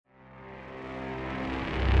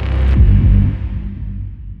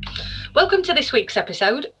Welcome to this week's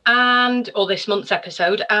episode or this month's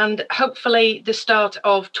episode, and hopefully the start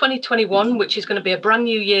of 2021, which is going to be a brand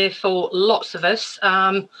new year for lots of us.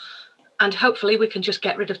 And hopefully we can just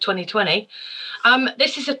get rid of 2020.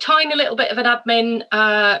 This is a tiny little bit of an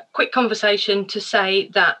admin, quick conversation to say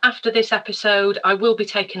that after this episode, I will be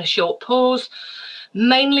taking a short pause,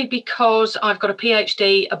 mainly because I've got a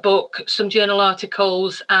PhD, a book, some journal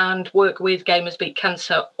articles, and work with Gamers Beat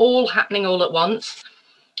Cancer, all happening all at once.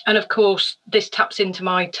 And of course, this taps into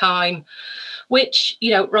my time, which,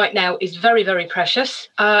 right now is very, very precious.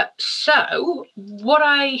 So what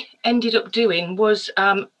I ended up doing was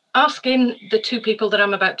asking the two people that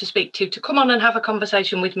I'm about to speak to come on and have a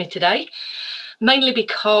conversation with me today, mainly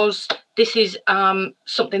because this is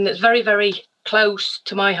something that's very, very close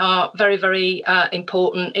to my heart, very, very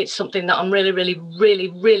important. It's something that I'm really, really, really,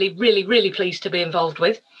 really, really, really pleased to be involved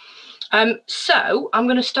with. So I'm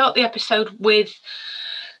going to start the episode with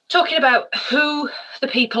talking about who the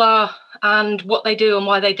people are and what they do and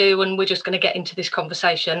why they do, and we're just going to get into this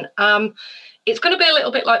conversation. It's going to be a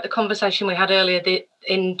little bit like the conversation we had earlier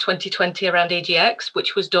in 2020 around EGX,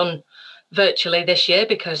 which was done virtually this year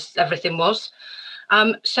because everything was.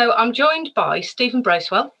 So I'm joined by Stephen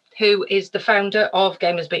Bracewell, who is the founder of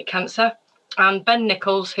Gamers Beat Cancer, and Ben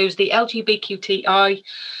Nichols, who's the LGBTQI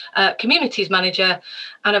communities manager,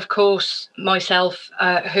 and of course myself,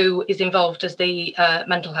 who is involved as the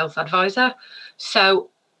mental health advisor. So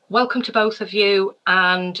welcome to both of you,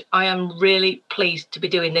 and I am really pleased to be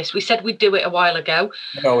doing this. We said we'd do it a while ago.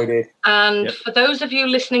 No, we did. And Yep. For those of you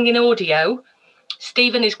listening in audio,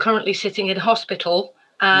 Stephen is currently sitting in hospital,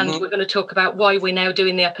 and we're going to talk about why we're now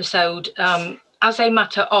doing the episode as a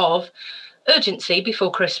matter of urgency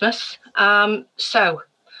before Christmas. So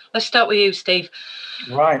let's start with you, Steve.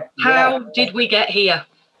 Right. How did we get here?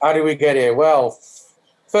 How did we get here? Well,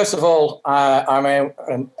 first of all, I'm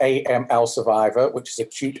an AML survivor, which is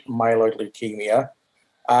acute myeloid leukemia,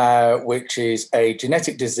 which is a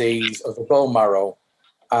genetic disease of the bone marrow.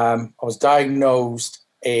 I was diagnosed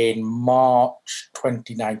in March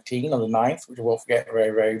 2019 on the 9th, which I won't forget very,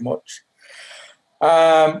 very much.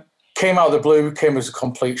 Came out of the blue, came as a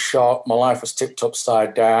complete shock. My life was tipped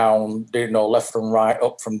upside down, didn't know left from right,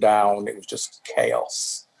 up from down. It was just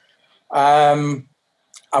chaos. I've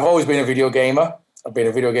always been a video gamer. I've been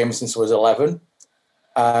a video gamer since I was 11.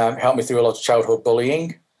 Helped me through a lot of childhood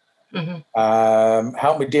bullying.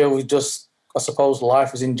 Helped me deal with just, I suppose,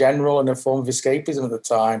 life as in general and a form of escapism at the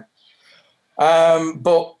time.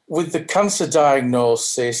 But with the cancer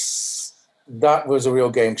diagnosis, that was a real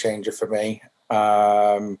game changer for me.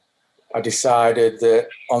 I decided that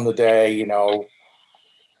on the day,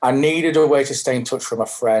 I needed a way to stay in touch with my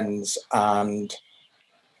friends. And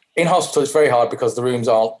in hospital, it's very hard because the rooms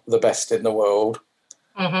aren't the best in the world.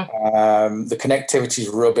 The connectivity is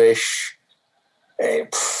rubbish.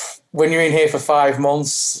 When you're in here for 5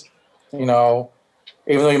 months, even though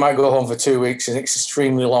you might go home for 2 weeks, and it's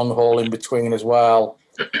extremely long haul in between as well.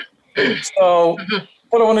 So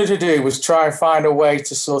what I wanted to do was try and find a way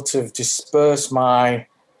to sort of disperse my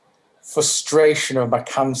frustration of my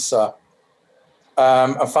cancer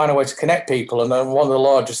and find a way to connect people. And one of the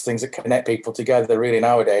largest things that connect people together really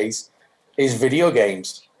nowadays is video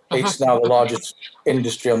games. It's now the largest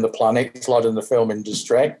industry on the planet. It's larger than the film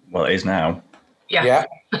industry. Well, it is now. Yeah.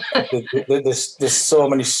 There's so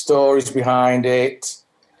many stories behind it.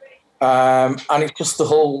 And it's just the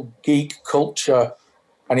whole geek culture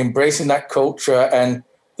and embracing that culture. And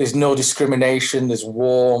there's no discrimination. There's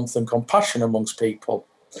warmth and compassion amongst people.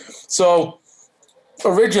 So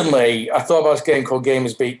originally, I thought about this game called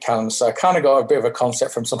Gamers Beat Cancer. I kind of got a bit of a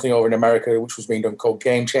concept from something over in America, which was being done called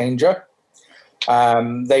Game Changer.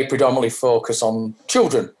 They predominantly focus on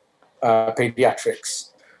children,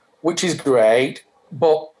 pediatrics, which is great.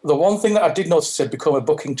 But the one thing that I did notice had become a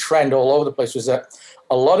booking trend all over the place was that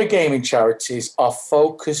a lot of gaming charities are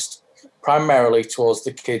focused primarily towards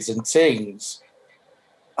the kids and teens.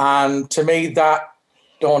 And to me, that,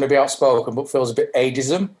 don't want to be outspoken, but feels a bit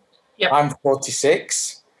ageism. Yep. I'm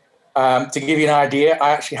 46. To give you an idea,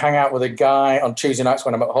 I actually hang out with a guy on Tuesday nights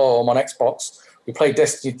when I'm at home on Xbox. We play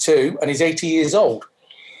Destiny 2, and he's 80 years old.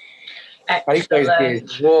 Excellent. And he plays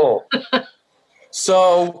Gears of War.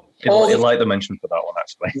 So You'd like the mention for that one,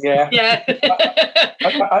 actually. Yeah.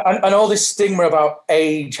 and all this stigma about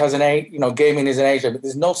age has an age, gaming is an age, but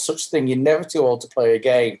there's no such thing. You're never too old to play a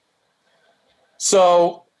game.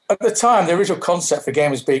 So at the time, the original concept for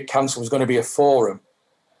Gamers Beat Cancer was going to be a forum.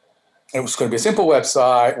 It was going to be a simple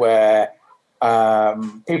website where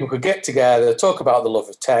people could get together, talk about the love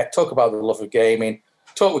of tech, talk about the love of gaming,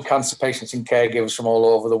 talk with cancer patients and caregivers from all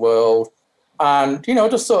over the world, And,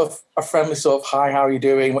 just sort of a friendly sort of, hi, how are you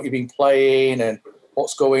doing? What you've been playing and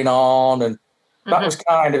what's going on? And that was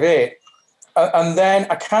kind of it. And then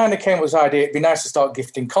I kind of came up with this idea, it'd be nice to start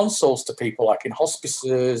gifting consoles to people, like in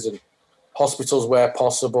hospices and hospitals where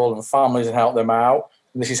possible, and families, and help them out.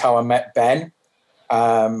 And this is how I met Ben.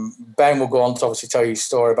 Ben will go on to obviously tell you his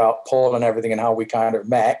story about Paul and everything and how we kind of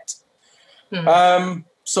met.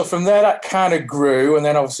 So from there, that kind of grew. And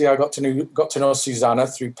then obviously I got to know Susanna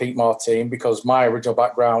through Pete Martin, because my original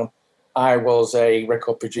background, I was a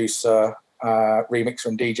record producer, remixer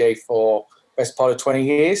and DJ for best part of 20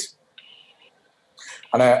 years.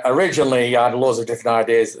 And originally I had loads of different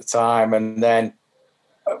ideas at the time. And then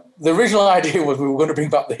the original idea was we were going to bring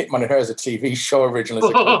back the Hitman and Her as a TV show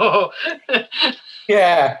originally.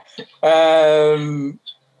 Yeah. And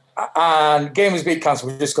Gamers Beat Cancer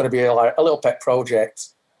was just going to be a little pet project.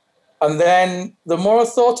 And then the more I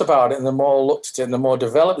thought about it and the more I looked at it and the more I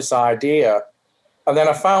developed this idea. And then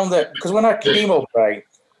I found that, because when I had chemo brain,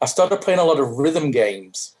 I started playing a lot of rhythm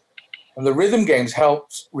games. And the rhythm games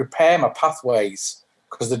helped repair my pathways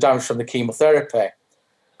because of the damage from the chemotherapy.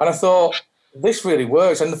 And I thought, this really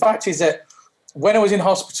works. And the fact is that when I was in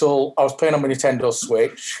hospital, I was playing on my Nintendo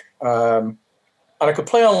Switch. And I could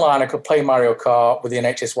play online. I could play Mario Kart with the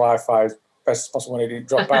NHS Wi-Fi, best possible when it didn't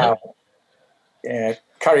drop out. Yeah,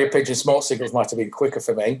 carrier pigeon smoke signals might have been quicker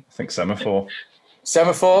for me. I think semaphore.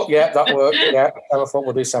 Semaphore, yeah, that worked. Yeah, semaphore,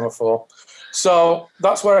 we'll do semaphore. So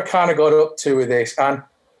that's where I kind of got up to with this. And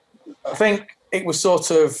I think it was sort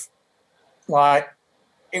of like,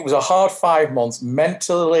 it was a hard 5 months.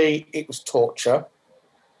 Mentally, it was torture.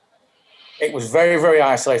 It was very, very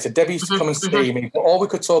isolated. Debbie used to come and see me, but all we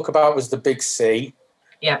could talk about was the big C.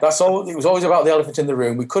 Yeah. That's all. It was always about the elephant in the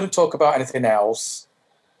room. We couldn't talk about anything else.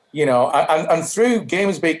 And through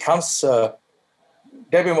Gamers Beat Cancer,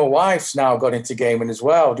 Debbie, my wife's now got into gaming as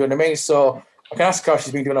well. Do you know what I mean? So I can ask her how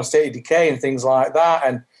she's been doing on State of Decay and things like that.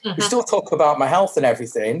 And we still talk about my health and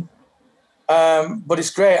everything. But it's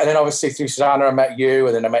great. And then obviously through Susanna, I met you,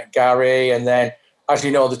 and then I met Gary. And then, as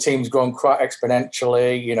you know, the team's grown quite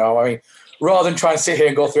exponentially. I mean, rather than try and sit here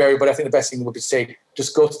and go through everybody, I think the best thing would be to say,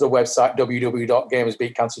 just go to the website,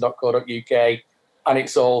 www.gamersbeatcancer.co.uk, and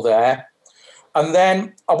it's all there. And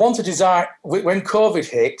then I want to design, when COVID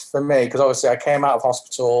hit for me, because obviously I came out of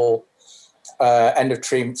hospital, end of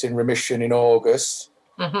treatment in remission in August.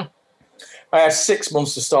 I had 6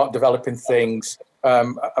 months to start developing things.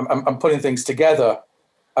 I'm putting things together.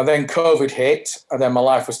 And then COVID hit, and then my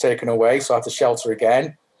life was taken away, so I had to shelter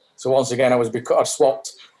again. So once again, I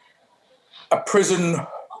swapped a prison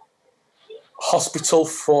hospital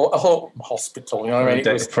for a home hospital. You know what I mean?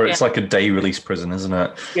 It's like a day release prison, isn't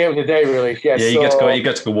it? Yeah, it was a day release. Yeah, you get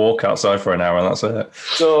to go walk outside for an hour, and that's it.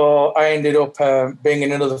 So I ended up being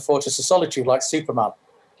in another fortress of solitude, like Superman.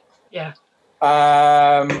 Yeah.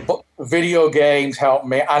 But video games helped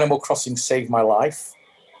me. Animal Crossing saved my life.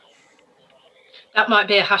 That might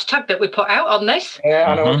be a hashtag that we put out on this.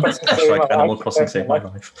 Yeah, Animal Crossing saved my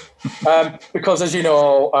life. Because, as you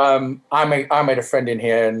know, I made a friend in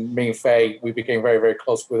here, and me and Faye, we became very, very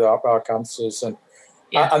close with our cancers. And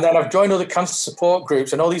then I've joined other cancer support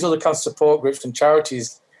groups and all these other cancer support groups and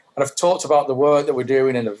charities, and I've talked about the work that we're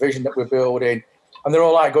doing and the vision that we're building. And they're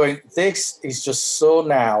all like going, this is just so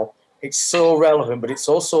now, it's so relevant, but it's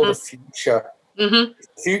also the future. The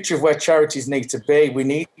future of where charities need to be. We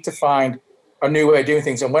need to find a new way of doing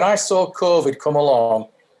things. And when I saw COVID come along,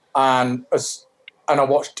 and I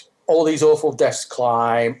watched all these awful deaths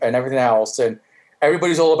climb and everything else, and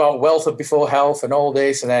everybody's all about wealth before health and all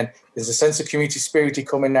this, and then there's a sense of community spirit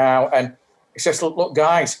coming now, and it's just, look,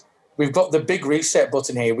 guys, we've got the big reset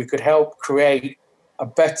button here. We could help create a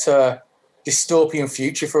better dystopian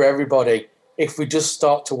future for everybody if we just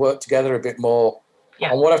start to work together a bit more.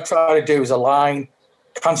 And what I've tried to do is align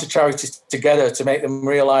cancer charities together to make them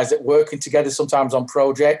realize that working together sometimes on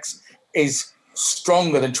projects is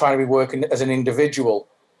stronger than trying to be working as an individual.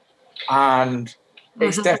 And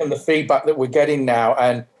it's definitely the feedback that we're getting now.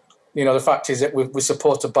 And, the fact is that we're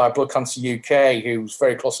supported by Blood Cancer UK, who's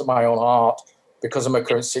very close to my own heart because of my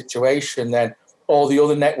current situation. Then all the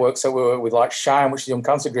other networks that we work with, like Shine, which is young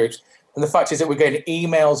cancer groups. And the fact is that we're getting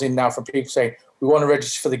emails in now from people saying, we want to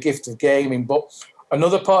register for the gift of gaming. But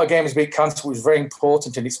another part of Gamers Beat Cancer was very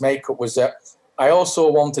important in its makeup was that I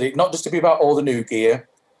also wanted it not just to be about all the new gear,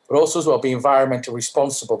 but also as well be environmentally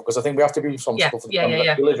responsible, because I think we have to be responsible for the planet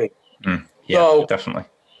that we live in. So definitely.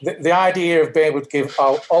 The idea of being able to give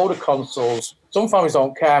out older consoles, some families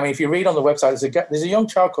don't care. I mean, if you read on the website, there's a young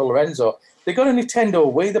child called Lorenzo. They got a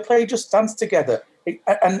Nintendo Wii. They play Just Dance together.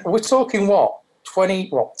 And we're talking 10,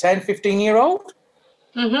 15-year-old?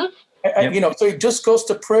 So it just goes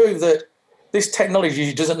to prove that this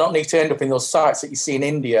technology does not need to end up in those sites that you see in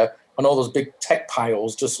India and all those big tech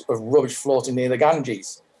piles just of rubbish floating near the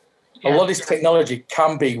Ganges. Yeah. A lot of this technology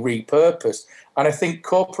can be repurposed. And I think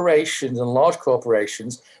corporations and large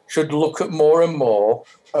corporations should look at more and more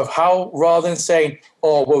of how, rather than saying,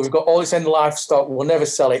 oh, well, we've got all this end-of-life stock, we'll never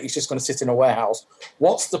sell it, it's just going to sit in a warehouse.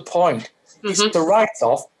 What's the point? Mm-hmm. It's the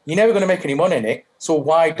write-off. You're never going to make any money in it, so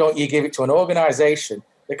why don't you give it to an organisation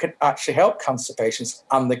that can actually help cancer patients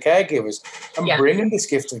and the caregivers and bring in this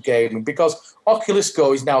gift of gaming? Because Oculus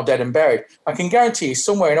Go is now dead and buried. I can guarantee you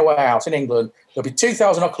somewhere in a warehouse in England, there'll be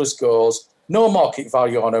 2,000 Oculus Go's, no market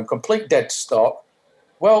value on them, complete dead stock.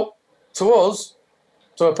 Well, to us,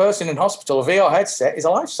 to a person in hospital, a VR headset is a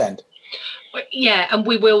life send. Yeah, and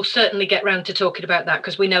we will certainly get round to talking about that,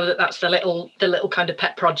 because we know that that's the little kind of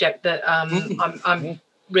pet project that I'm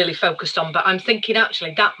really focused on. But I'm thinking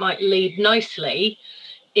actually that might lead nicely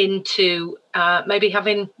into maybe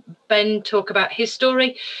having Ben talk about his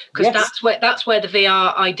story, because that's where the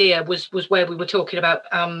VR idea was where we were talking about.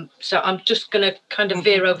 So I'm just going to kind of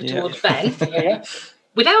veer over towards Ben.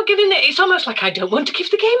 Without giving it, it's almost like I don't want to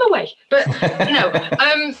give the game away, but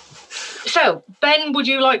so Ben, would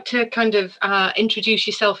you like to kind of introduce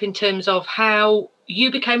yourself in terms of how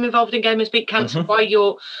you became involved in Gamers Beat Cancer, why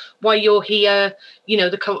you're here,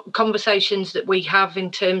 the conversations that we have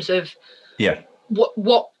in terms of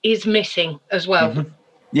what is missing as well?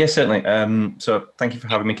 Yeah, certainly. So thank you for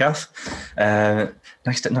having me, Kath.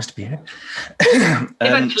 Nice to be here.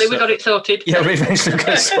 Eventually we got it sorted. Yeah, we eventually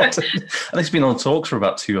got it sorted. I think it's been on talks for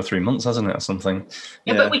about 2 or 3 months, hasn't it, or something?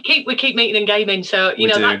 Yeah, but we keep meeting and gaming, so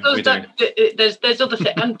there's other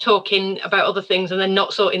things. I'm talking about other things and then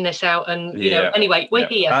not sorting this out, and anyway, we're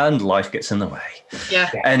here. And life gets in the way. Yeah.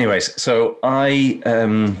 Anyways, so I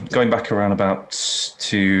going back around about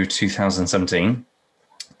to 2017.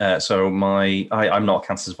 So I'm not a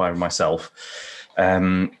cancer survivor myself.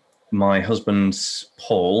 My husband,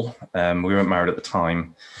 Paul, we weren't married at the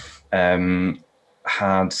time,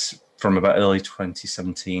 had from about early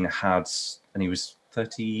 2017 and he was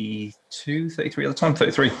 33 at the time,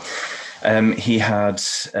 33. He had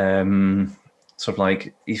sort of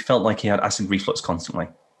like, he felt like he had acid reflux constantly.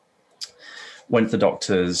 Went to the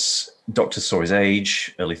doctors saw his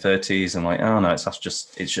age, early 30s, and like, oh no, it's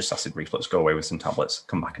just acid reflux. Go away with some tablets.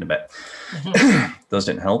 Come back in a bit. Those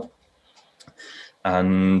didn't help.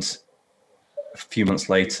 And a few months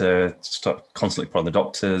later, stopped constantly prodding the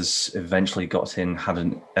doctors. Eventually, had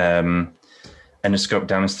an endoscope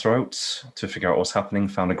down his throat to figure out what was happening.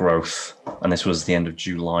 Found a growth, and this was the end of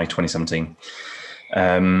July 2017.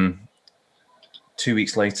 2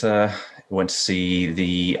 weeks later, went to see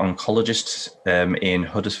the oncologist in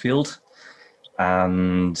Huddersfield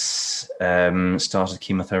and started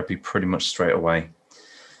chemotherapy pretty much straight away.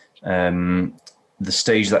 The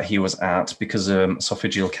stage that he was at, because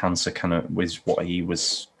esophageal cancer kind of was what he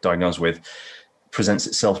was diagnosed with, presents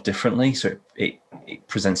itself differently. So it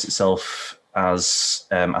presents itself as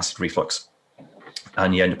acid reflux.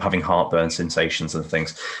 And you end up having heartburn sensations and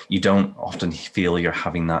things. You don't often feel you're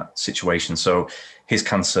having that situation. So his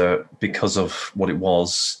cancer, because of what it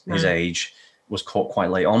was, his age, was caught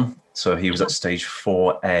quite late on. So he was at stage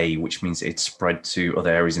 4A, which means it spread to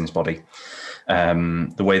other areas in his body.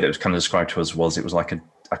 The way that it was kind of described to us was it was like a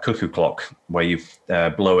cuckoo clock, where you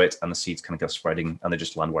blow it and the seeds kind of go spreading and they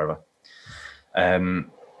just land wherever. Then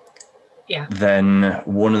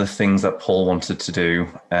one of the things that Paul wanted to do,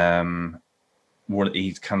 what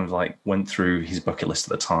he kind of like went through his bucket list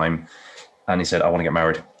at the time, and he said, I want to get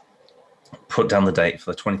married. Put down the date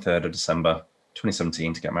for the 23rd of December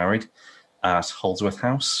 2017 to get married at Holdsworth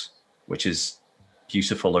House, which is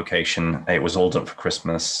beautiful location. It was all done for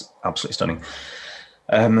Christmas, absolutely stunning.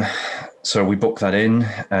 So we booked that in.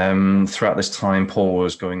 Throughout this time, Paul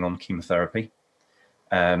was going on chemotherapy.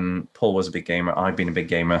 Paul was a big gamer. I've been a big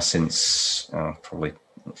gamer since probably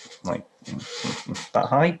like that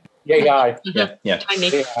high. Yeah.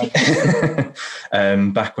 Tiny.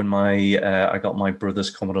 Back when I got my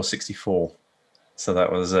brother's Commodore 64, so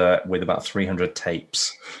that was with about 300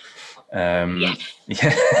 tapes. Yeah,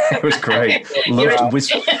 it was great.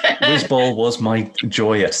 Whizball was my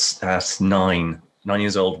joy at 9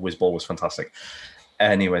 years old. Whizball was fantastic.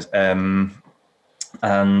 Anyways, and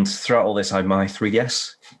throughout all this, I had my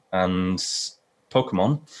 3DS, and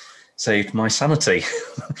Pokemon saved my sanity.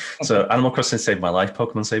 So Animal Crossing saved my life.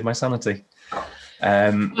 Pokemon saved my sanity.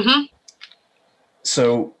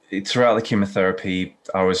 So throughout the chemotherapy,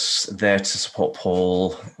 I was there to support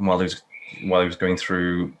Paul while he was going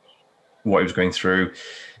through what he was going through.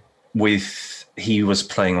 He was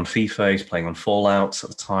playing on FIFA, he was playing on Fallout at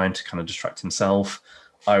the time to kind of distract himself.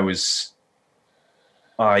 I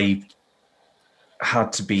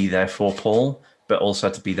had to be there for Paul, but also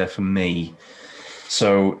had to be there for me.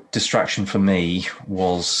 So distraction for me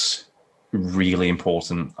was really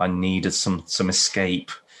important. I needed some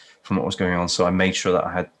escape from what was going on. So I made sure that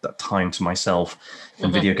I had that time to myself.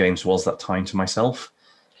 And video games was that time to myself.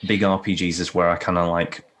 Big RPGs is where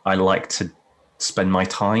I like to spend my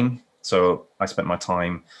time. So I spent my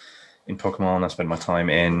time in Pokemon. I spent my time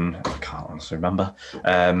in, I can't honestly remember.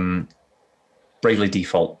 Bravely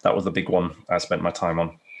Default. That was the big one I spent my time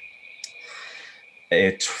on.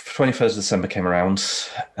 21st of December came around,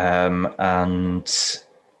 and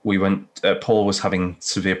we went. Paul was having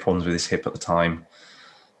severe problems with his hip at the time,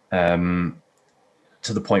 to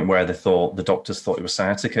the point where the doctors thought it was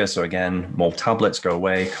sciatica. So again, more tablets, go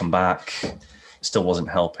away, come back. Still wasn't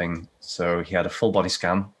helping. So he had a full body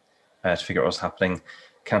scan to figure out what was happening.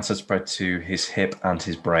 Cancer spread to his hip and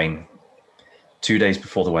his brain 2 days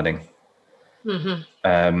before the wedding.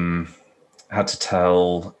 Had to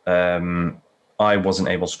tell, I wasn't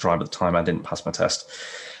able to drive at the time. I didn't pass my test.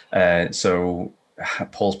 So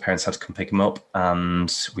Paul's parents had to come pick him up,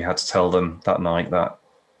 and we had to tell them that night that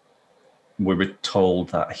we were told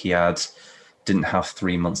that he didn't have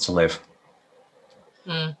 3 months to live.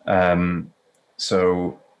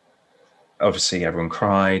 So obviously everyone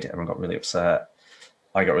cried, everyone got really upset.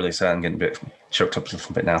 I got really upset. I'm getting a bit choked up a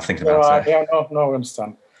little bit now thinking about it. Yeah, no, I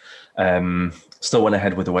understand. Still went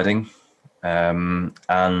ahead with the wedding,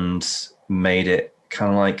 and made it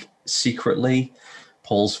kind of like secretly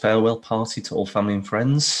Paul's farewell party to all family and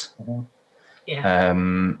friends.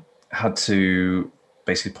 Had to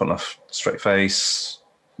basically put on a straight face,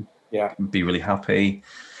 be really happy.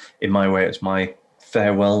 In my way, it was my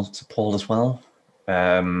farewell to Paul as well.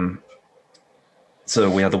 So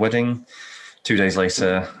we had the wedding. 2 days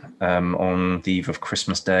later, on the eve of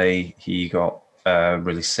Christmas Day, he got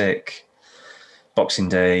really sick. Boxing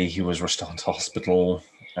Day, he was rushed on to hospital.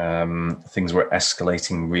 Things were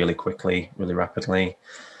escalating really quickly, really rapidly.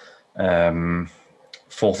 4th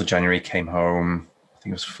of January came home. I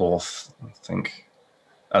think it was 4th,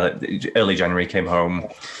 early January came home.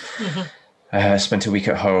 Spent a week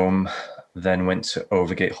at home, then went to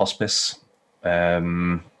Overgate Hospice,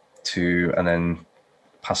 and then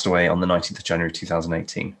passed away on the 19th of January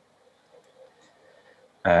 2018.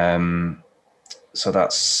 So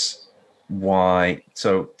that's why.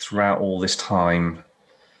 So throughout all this time,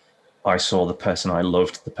 I saw the person I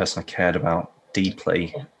loved, the person I cared about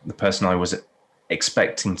deeply, the person I was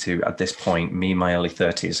expecting to, at this point, me in my early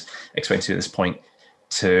 30s, expecting to at this point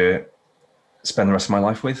to spend the rest of my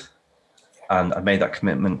life with. And I made that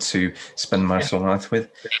commitment to spend my rest of my life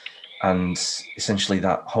with. And essentially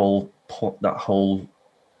that whole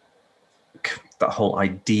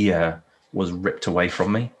idea was ripped away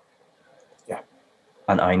from me.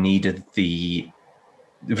 And I needed the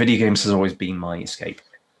video games has always been my escape.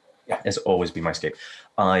 Has always been my escape.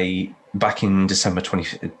 Back in December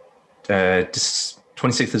 26th of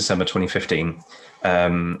December 2015,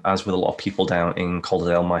 as with a lot of people down in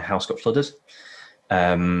Calderdale, my house got flooded.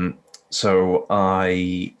 So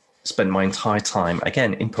I spent my entire time,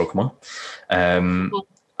 again, in Pokemon.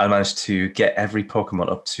 I managed to get every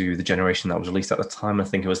Pokemon up to the generation that was released at the time. I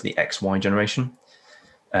think it was the XY generation.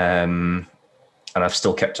 And I've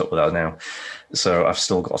still kept up with that now. So I've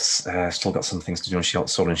still got some things to do on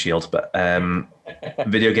Sword and Shield. But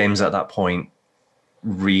video games at that point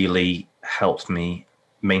really helped me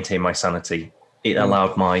maintain my sanity. It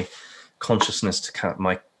allowed my conscious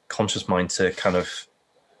mind to kind of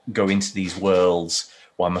go into these worlds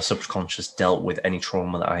while my subconscious dealt with any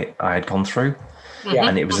trauma that I had gone through.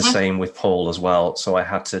 And it was the same with Paul as well. So I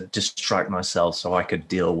had to distract myself so I could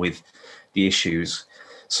deal with the issues.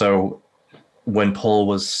 So when Paul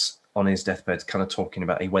was on his deathbed kind of talking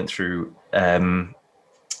about, he went through,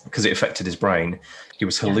 because it affected his brain, he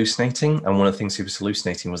was hallucinating. And one of the things he was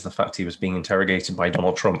hallucinating was the fact he was being interrogated by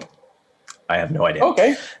Donald Trump. I have no idea.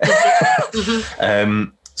 Okay.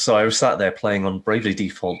 So I was sat there playing on Bravely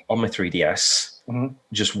Default on my 3DS,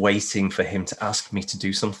 just waiting for him to ask me to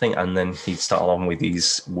do something. And then he'd start along with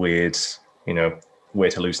these weird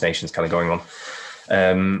hallucinations kind of going on.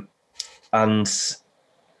 And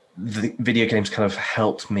the video games kind of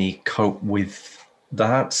helped me cope with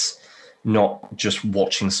that, not just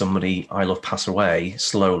watching somebody I love pass away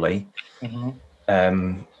slowly.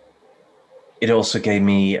 It also gave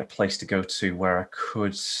me a place to go to where I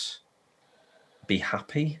could be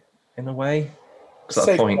happy in a way. At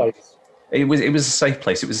that point, it was a safe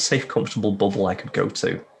place. It was a safe, comfortable bubble I could go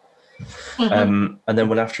to. And then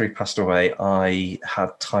when after he passed away, I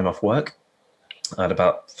had time off work. I had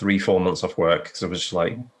about 3-4 months off work because I was just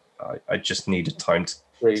like, I just needed time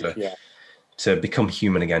to become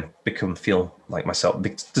human again, feel like myself,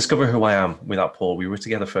 discover who I am without Paul. We were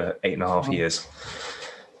together for 8.5 years.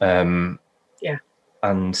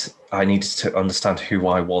 And I needed to understand who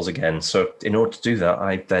I was again. So in order to do that,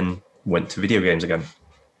 I then went to video games again.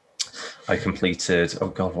 I completed, oh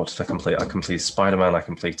God, what did I complete? I completed Spider-Man, I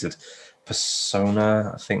completed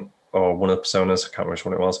Persona, I think, or one of the Personas, I can't remember which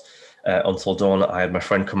one it was. Until Dawn, I had my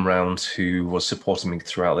friend come round who was supporting me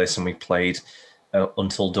throughout this, and we played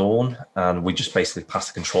Until Dawn, and we just basically passed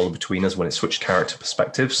the controller between us when it switched character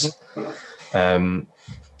perspectives. I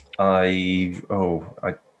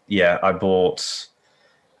bought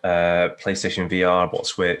PlayStation VR, I bought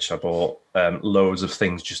Switch, I bought loads of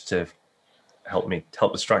things just to help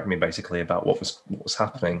distract me basically about what was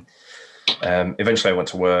happening. Eventually I went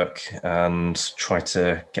to work and tried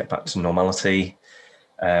to get back to normality.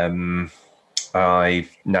 I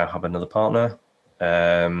now have another partner,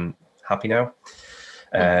 happy now.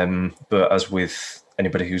 But as with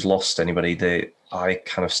anybody who's lost anybody, I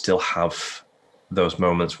kind of still have those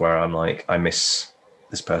moments where I'm like, I miss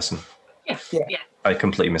this person. Yeah. I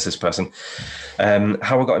completely miss this person.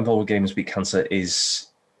 How I got involved with Gamers Beat Cancer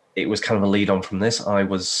it was kind of a lead on from this. I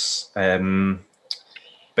was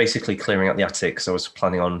basically clearing out the attic. So I was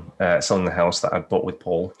planning on selling the house that I'd bought with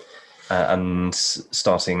Paul and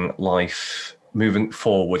starting life, moving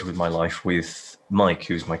forward with my life with Mike,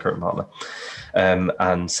 who's my current partner,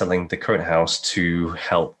 and selling the current house to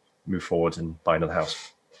help move forward and buy another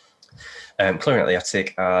house. Clearing out the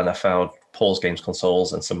attic, and I found Paul's games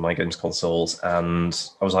consoles and some of my games consoles, and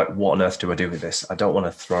I was like, what on earth do I do with this? I don't want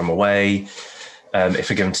to throw them away.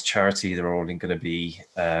 If I give them to charity, they're only going to be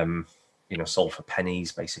sold for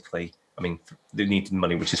pennies, basically. I mean, they need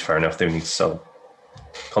money, which is fair enough. They need to sell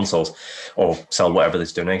consoles or sell whatever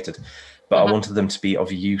is donated. But I wanted them to be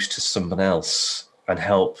of use to someone else and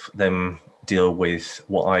help them deal with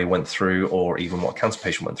what I went through, or even what a cancer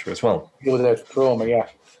patient went through as well. Deal with that trauma, yeah.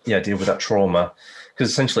 Yeah, deal with that trauma. Because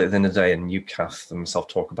essentially, at the end of the day, and you, Kath, and myself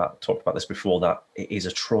talked about this before, that it is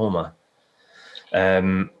a trauma.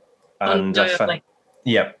 And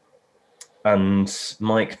and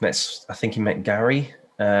Mike met Gary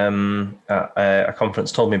at a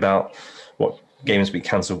conference, told me about what Gamers Beat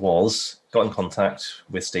Cancer was, got in contact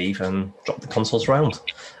with Steve and dropped the consoles around.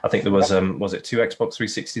 I think there was it 2 Xbox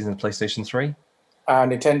 360s and a PlayStation 3? A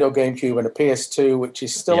Nintendo GameCube and a PS2, which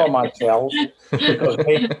is still on my shelf.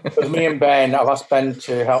 because me and Ben, I've asked Ben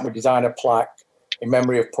to help me design a plaque in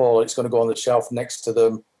memory of Paul. It's going to go on the shelf next to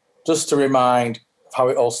them, just to remind of how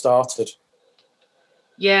it all started.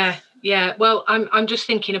 Yeah. Well, I'm just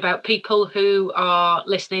thinking about people who are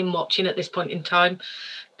listening, watching at this point in time,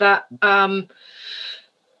 that I'm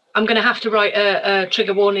going to have to write a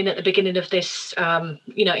trigger warning at the beginning of this,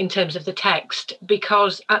 in terms of the text,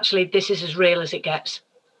 because actually this is as real as it gets.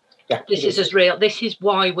 Yeah, this is as real. This is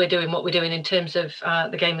why we're doing what we're doing in terms of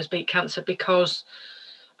the Gamers Beat Cancer, because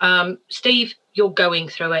Steve, you're going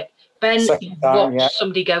through it. Ben, watch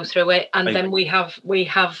somebody go through it, and then we have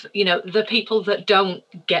the people that don't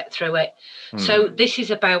get through it. So this is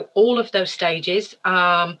about all of those stages,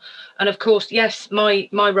 and of course, yes, my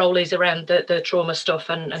role is around the trauma stuff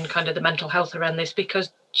and kind of the mental health around this, because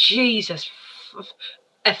Jesus,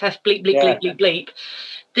 bleep bleep bleep bleep,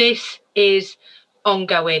 this is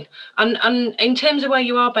ongoing. And in terms of where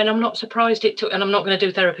you are, Ben, I'm not surprised it took, and I'm not going to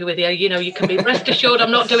do therapy with you. You can be rest assured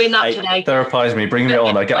I'm not doing that today. Therapize me, bring it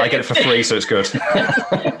on. I get it for free, so it's good.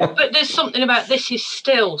 But there's something about this is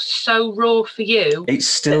still so raw for you. It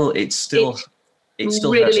still really hurts. I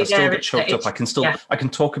still get choked up. I can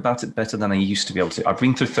talk about it better than I used to be able to. I've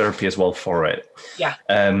been through therapy as well for it. Yeah.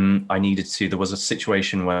 I needed to. There was a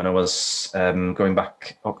situation when I was going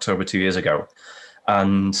back October 2 years ago,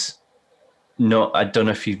 and I don't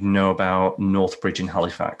know if you know about Northbridge in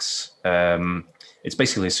Halifax. It's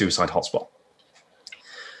basically a suicide hotspot.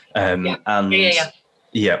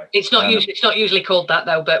 Yeah. It's not usually called that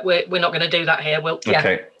though, but we're not going to do that here.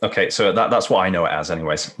 Okay. So that's what I know it as,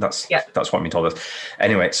 anyways. That's what I'm being told.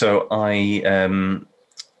 Anyway, so I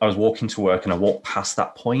was walking to work and I walked past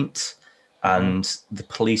that point, and the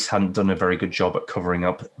police hadn't done a very good job at covering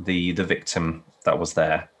up the victim that was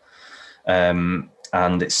there.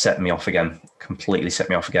 And it completely set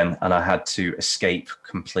me off again. And I had to escape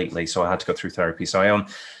completely. So I had to go through therapy. So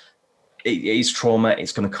it is trauma.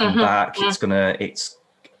 It's going to come back.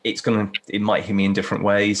 It might hit me in different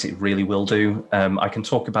ways. It really will do. I can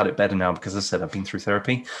talk about it better now because, as I said, I've been through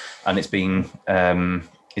therapy, and it's been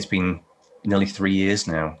nearly 3 years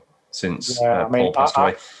now since Paul passed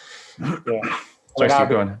away. I've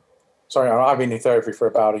been in therapy for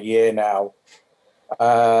about a year now.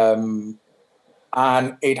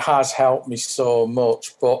 And it has helped me so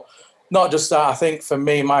much, but not just that. I think for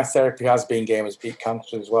me, my therapy has been Gamers Beat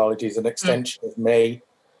Cancer as well. It is an extension of me,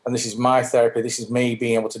 and this is my therapy. This is me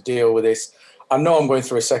being able to deal with this. I know I'm going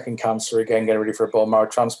through a second cancer again, getting ready for a bone marrow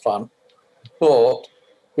transplant, but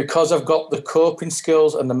because I've got the coping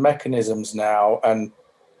skills and the mechanisms now, and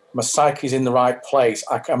my psyche's in the right place,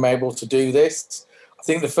 I'm able to do this. I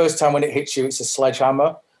think the first time when it hits you, it's a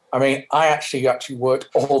sledgehammer. I mean, I actually worked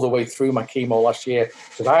all the way through my chemo last year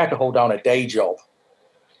because I had to hold down a day job.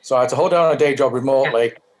 So I had to hold down a day job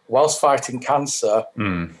remotely whilst fighting cancer,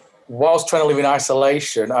 whilst trying to live in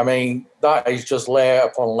isolation. I mean, that is just layer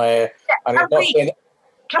upon layer.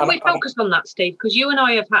 Can we focus on that, Steve? Because you and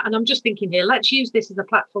I have had, and I'm just thinking here, let's use this as a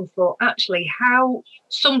platform for actually how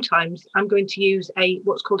sometimes I'm going to use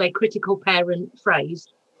what's called a critical parent phrase,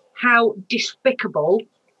 how despicable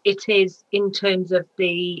it is in terms of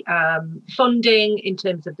the funding, in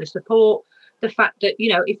terms of the support, the fact that,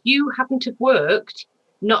 if you hadn't have worked,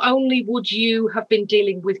 not only would you have been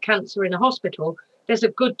dealing with cancer in a hospital, there's a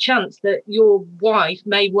good chance that your wife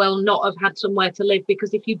may well not have had somewhere to live,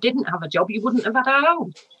 because if you didn't have a job, you wouldn't have had a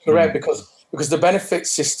home. Correct, because the benefit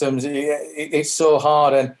systems, it's so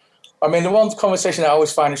hard. And I mean, the one conversation I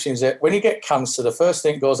always find interesting is that when you get cancer, the first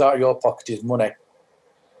thing that goes out of your pocket is money.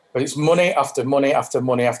 But it's money after money after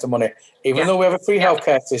money after money. Even though we have a free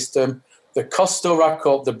healthcare system, the costs still rack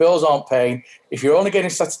up, the bills aren't paying. If you're only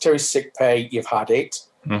getting statutory sick pay, you've had it.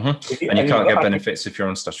 Mm-hmm. And you can't get benefits if you're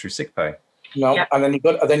on statutory sick pay. No, and then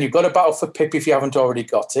you've got to battle for PIP if you haven't already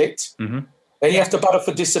got it. Mm-hmm. Then you have to battle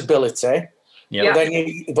for disability. Yeah.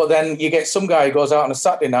 But then you get some guy who goes out on a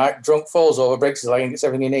Saturday night, drunk, falls over, breaks his leg, and gets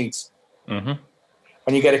everything he needs. Mm-hmm.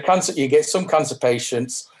 And you get some cancer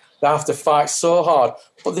patients that have to fight so hard,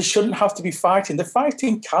 but they shouldn't have to be fighting. They're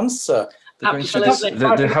fighting cancer. They're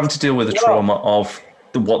having to deal with the trauma of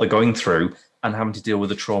what they're going through, and having to deal with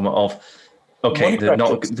the trauma of they're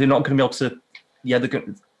not going to be able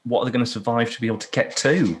to. What are they going to survive to be able to get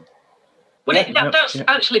to? Well, that's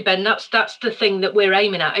actually, Ben, that's the thing that we're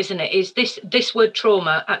aiming at, isn't it? Is this word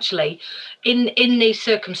trauma actually in these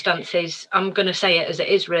circumstances? I'm going to say it as it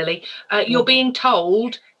is, really. You're being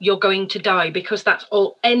told you're going to die, because that's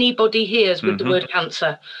all anybody hears with the word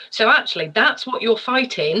cancer. So actually, that's what you're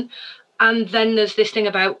fighting. And then there's this thing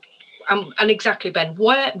about, and exactly, Ben,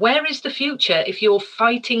 where is the future if you're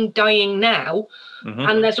fighting dying now?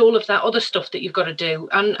 And there's all of that other stuff that you've got to do.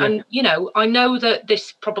 And I know that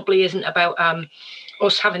this probably isn't about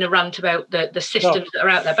us having a rant about the systems that are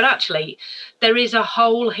out there, but actually there is a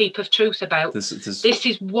whole heap of truth about this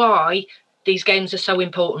is why these games are so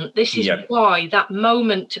important. This is why that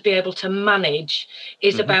moment to be able to manage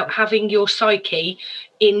is about having your psyche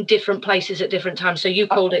in different places at different times. So you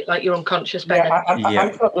called it like your unconscious, Ben. And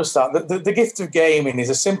not just that. The gift of gaming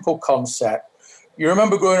is a simple concept. You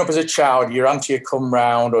remember growing up as a child, your auntie would come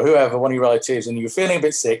round, or whoever, one of your relatives, and you were feeling a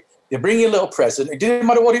bit sick. They bring you a little present. It didn't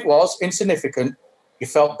matter what it was, insignificant. You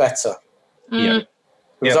felt better. Because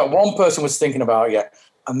that one person was thinking about you.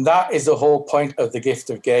 And that is the whole point of the gift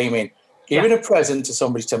of gaming. Giving a present to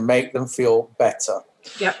somebody to make them feel better.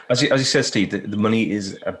 Yeah. As you said, Steve, the money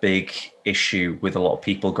is a big issue with a lot of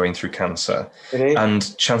people going through cancer. It is.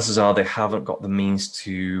 And chances are they haven't got the means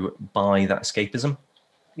to buy that escapism.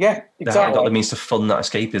 Yeah, exactly. They haven't got the means to fund that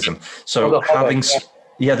escapism. So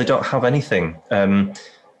they don't have anything.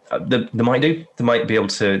 They might do. They might be able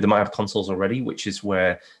to. They might have consoles already, which is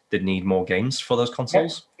where they need more games for those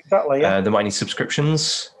consoles. Yeah, exactly. Yeah. They might need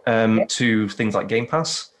subscriptions to things like Game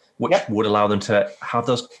Pass, which would allow them to have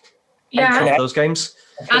those games.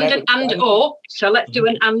 So let's do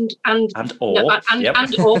an and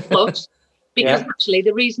or plus. Because actually,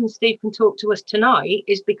 the reason Steve can talk to us tonight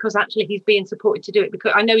is because actually he's being supported to do it.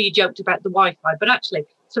 Because I know you joked about the Wi-Fi, but actually,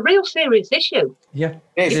 it's a real serious issue. Yeah,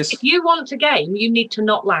 it is. If you want a game, you need to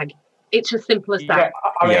not lag. It's as simple as that.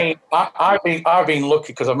 I mean, I've been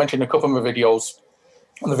lucky because I've mentioned a couple of my videos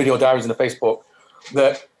on the video diaries on the Facebook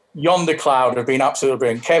that Yonder Cloud have been absolutely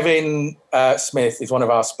brilliant. Kevin Smith is one of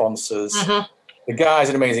our sponsors. The guy's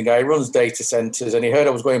an amazing guy. He runs data centers, and he heard I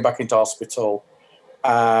was going back into hospital.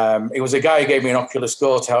 It was a guy who gave me an Oculus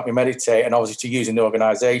Go to help me meditate and obviously to use in the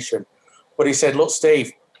organisation. But he said, look,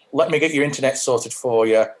 Steve, let me get your internet sorted for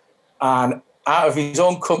you. And out of his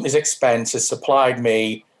own company's expense has supplied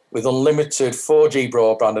me with unlimited 4G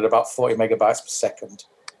broadband at about 40 megabytes per second.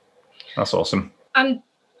 That's awesome. And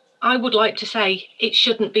I would like to say it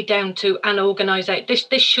shouldn't be down to an organisation.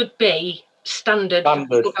 This should be standard for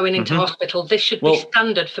people going into hospital. This should be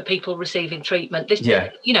standard for people receiving treatment.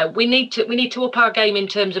 We need to up our game in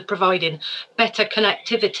terms of providing better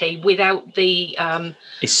connectivity without the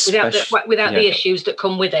the issues that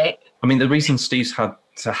come with it. I mean, the reason Steve's had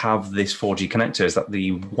to have this 4G connector is that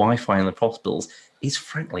the Wi-Fi in the hospitals is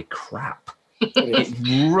frankly crap. It's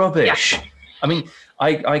rubbish. Yeah. I mean,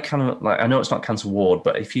 I kind of like, I know it's not cancer ward,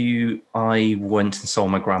 but I went and saw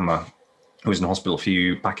my grandma who was in hospital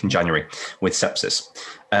back in January with sepsis.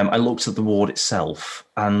 I looked at the ward itself,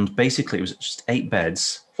 and basically it was just 8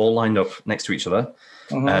 beds all lined up next to each other.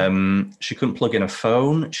 Mm-hmm. She couldn't plug in a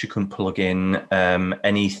phone. She couldn't plug in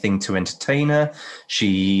anything to entertain her.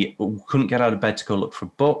 She couldn't get out of bed to go look for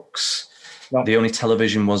books. No. The only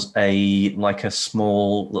television was a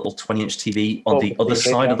small little 20-inch TV on the other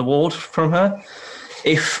side of the ward from her.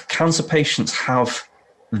 If cancer patients have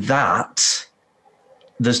that,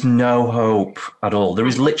 there's no hope at all. There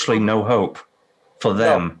is literally no hope for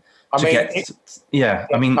them to get.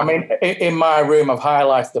 In my room, I've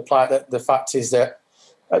highlighted the fact is that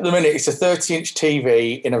at the minute it's a 30-inch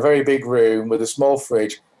TV in a very big room with a small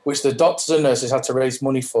fridge, which the doctors and nurses had to raise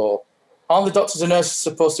money for. Aren't the doctors and nurses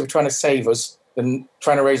supposed to be trying to save us than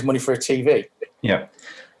trying to raise money for a TV? Yeah.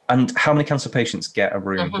 And how many cancer patients get a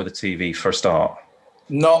room with a TV for a start?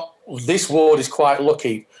 This ward is quite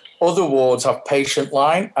lucky. Other wards have patient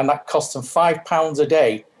line, and that costs them £5 a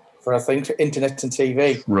day for, I think, internet and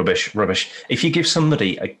TV. Rubbish. If you give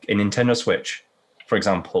somebody a Nintendo Switch, for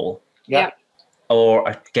example, or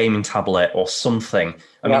a gaming tablet or something.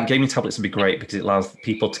 I mean, gaming tablets would be great because it allows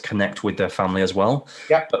people to connect with their family as well.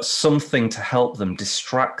 Yeah. But something to help them,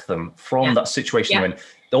 distract them from that situation when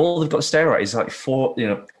all they've got to stare at is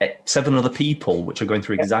 7 other people which are going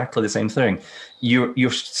through exactly the same thing.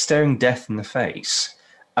 You're staring death in the face,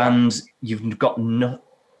 and you've got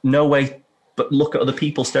no way but look at other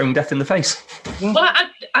people staring death in the face. Well,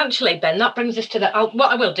 actually, Ben, that brings us to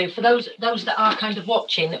what I will do for those that are kind of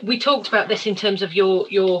watching. We talked about this in terms of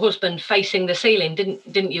your husband facing the ceiling,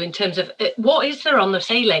 didn't you? In terms of what is there on the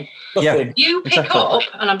ceiling? Nothing. You pick up,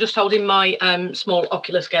 and I'm just holding my small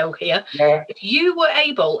Oculus Go here. Yeah. If you were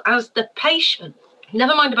able, as the patient,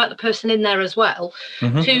 never mind about the person in there as well,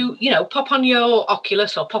 to, pop on your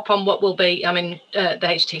Oculus or pop on what will be, the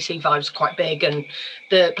HTC Vive's quite big, and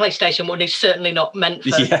the PlayStation 1 is certainly not meant for...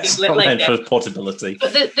 Yes, not meant for portability.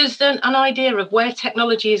 But there's an idea of where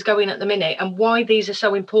technology is going at the minute and why these are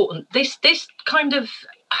so important. This kind of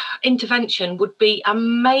intervention would be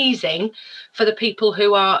amazing for the people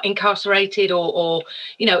who are incarcerated or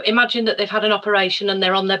imagine that they've had an operation and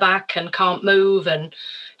they're on their back and can't move, and,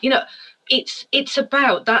 it's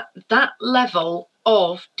about that level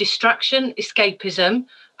of distraction, escapism,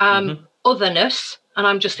 otherness, and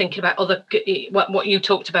I'm just thinking about what you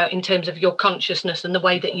talked about in terms of your consciousness and the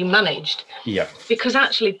way that you managed. Yeah. Because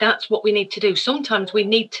actually, that's what we need to do. Sometimes we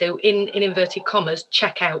need to, in inverted commas,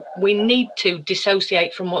 check out. We need to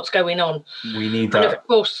dissociate from what's going on. We need that. And of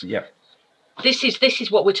course, this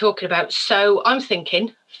is what we're talking about. So I'm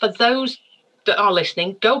thinking for those that are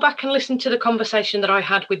listening, go back and listen to the conversation that I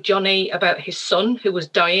had with Johnny about his son who was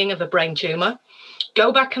dying of a brain tumour.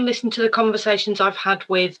 Go back and listen to the conversations I've had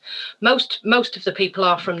with most of the people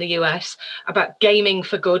are from the US about gaming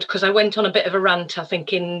for good, because I went on a bit of a rant, I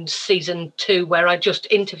think, in season 2, where I just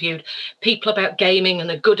interviewed people about gaming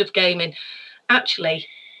and the good of gaming. Actually,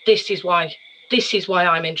 this is why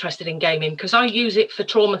I'm interested in gaming, because I use it for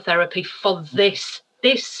trauma therapy for this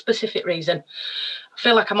specific reason. I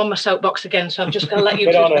feel like I'm on my soapbox again, so I'm just going to let you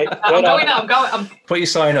Get on it. I'm going. Put your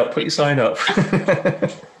sign up.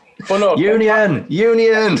 Well, no, Union.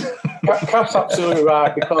 Cap's absolutely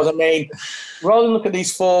right, because rather than look at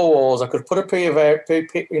these 4 walls, I could put my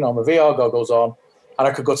VR goggles on, and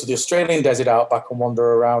I could go to the Australian desert outback and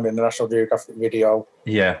wander around in the National Geographic video.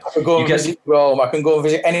 Yeah. I could go and visit Rome. I can go and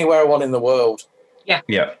visit anywhere I want in the world. Yeah.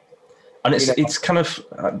 Yeah. And it's kind of,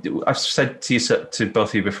 I've said to both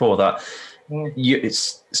of you before that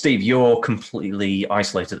Steve, you're completely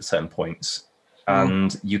isolated at certain points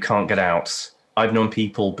and you can't get out. I've known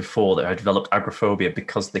people before that have developed agoraphobia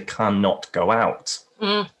because they cannot go out.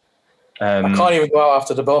 I can't even go out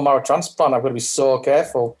after the bone marrow transplant. I've got to be so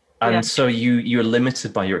careful. And so you're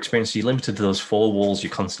limited by your experience. You're limited to those 4 walls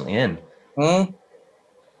you're constantly in.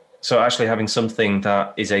 So actually having something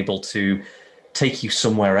that is able to take you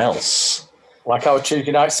somewhere else. Like our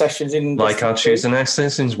Tuesday night sessions with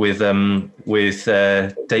David, who's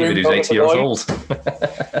 80 years old. But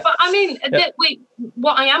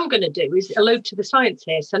what I am going to do is allude to the science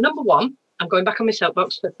here. So number 1, I'm going back on my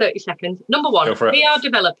soapbox for 30 seconds. Number 1, VR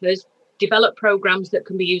developers develop programs that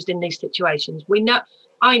can be used in these situations. I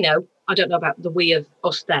don't know about the we of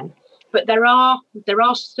us then, but there are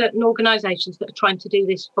certain organisations that are trying to do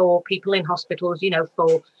this for people in hospitals,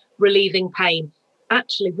 for relieving pain.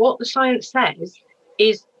 Actually, what the science says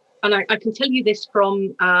is, and I can tell you this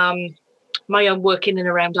from my own work in and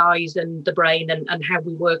around eyes and the brain and how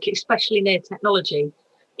we work, especially near technology.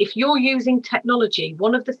 If you're using technology,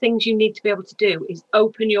 one of the things you need to be able to do is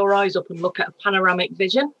open your eyes up and look at a panoramic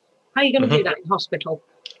vision. How are you going to do that in hospital?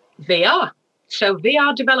 VR. So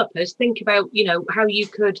VR developers, think about, how you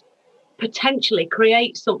could potentially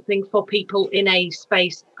create something for people in a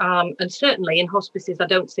space. And certainly in hospices, I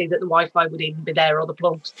don't see that the Wi-Fi would even be there or the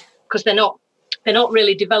plugs, because they're not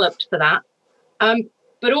really developed for that.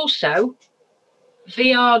 But also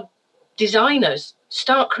VR designers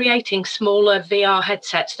start creating smaller VR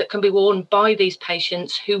headsets that can be worn by these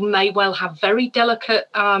patients who may well have very delicate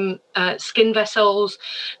skin vessels.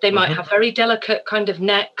 They might have very delicate kind of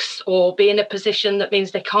necks, or be in a position that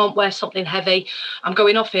means they can't wear something heavy. I'm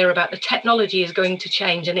going off here about the technology is going to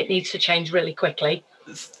change, and it needs to change really quickly.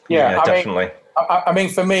 Yeah, definitely. I mean,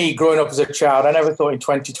 for me, growing up as a child, I never thought in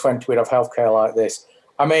 2020 we'd have healthcare like this.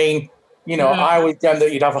 I mean, I would think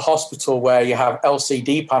that you'd have a hospital where you have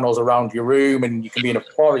LCD panels around your room, and you can be in a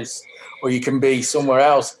forest or you can be somewhere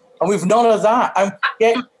else. And we've none of that. And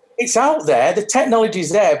yet it's out there, the technology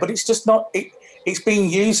is there, but it's just not, it's being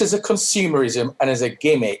used as a consumerism and as a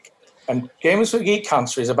gimmick. And Gamers for Geek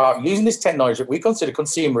Cancer is about using this technology that we consider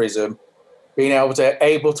consumerism, being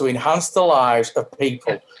able to enhance the lives of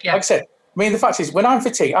people. Yeah. Like I said, the fact is, when I'm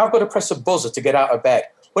fatigued, I've got to press a buzzer to get out of bed.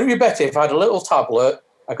 Wouldn't it be better if I had a little tablet?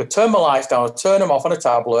 I could turn my lights down, I'd turn them off on a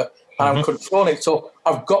tablet, and I'm controlling it. So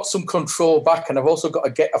I've got some control back, and I've also got to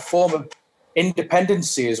get a form of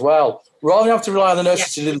independency as well. Rather than have to rely on the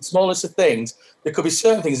nurses to do the smallest of things, there could be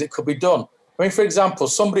certain things that could be done. I mean, for example,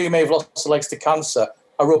 somebody who may have lost their legs to cancer,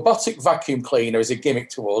 a robotic vacuum cleaner is a gimmick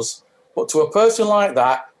to us, but to a person like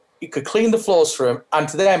that, it could clean the floors for them, and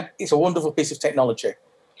to them, it's a wonderful piece of technology.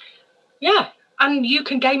 Yeah. And you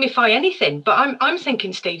can gamify anything, but I'm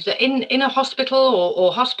thinking, Steve, that in a hospital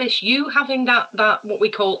or hospice, you having that what we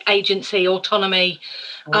call agency, autonomy,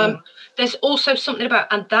 there's also something about,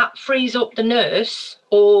 and that frees up the nurse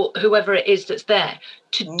or whoever it is that's there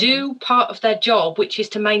to do part of their job, which is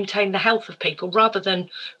to maintain the health of people, rather than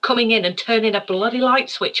coming in and turning a bloody light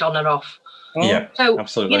switch on and off. Yeah, so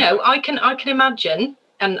absolutely. I can imagine,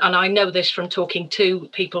 and I know this from talking to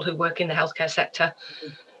people who work in the healthcare sector.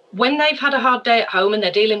 When they've had a hard day at home and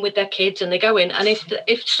they're dealing with their kids and they go in, and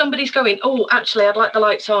if somebody's going, oh, actually, I'd like the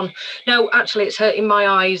lights on. No, actually, it's hurting my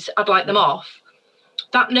eyes. I'd like them off.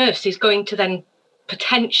 That nurse is going to then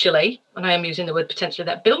potentially, and I am using the word potentially,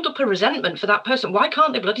 that build up a resentment for that person. Why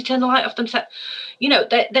can't they bloody turn the light off themselves?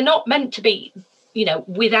 They're not meant to be,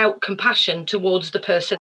 without compassion towards the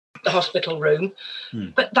person in the hospital room.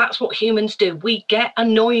 But that's what humans do. We get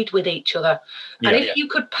annoyed with each other. And if you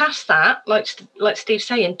could pass that, like Steve's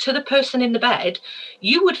saying, to the person in the bed,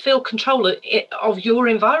 you would feel control of your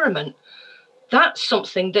environment. That's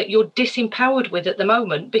something that you're disempowered with at the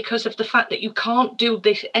moment because of the fact that you can't do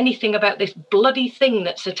anything about this bloody thing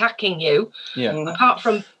that's attacking you, apart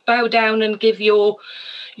from bow down and give your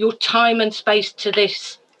time and space to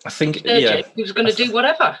this surgeon who's going to do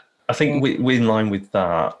whatever. I think we in line with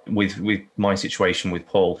that, with my situation with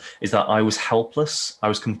Paul, is that I was helpless. I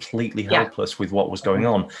was completely helpless with what was going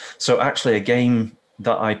on. So actually a game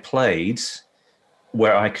that I played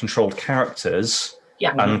where I controlled characters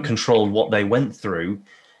and controlled what they went through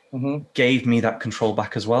gave me that control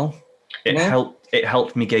back as well. It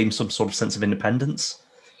helped me gain some sort of sense of independence.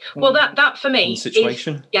 Well, that for me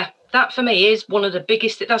situation. That for me is one of the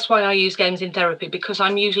biggest. That's why I use games in therapy, because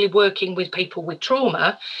I'm usually working with people with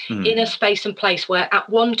trauma in a space and place where at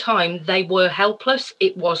one time they were helpless.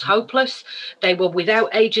 It was hopeless. They were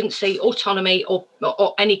without agency, autonomy, or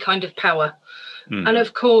any kind of power. And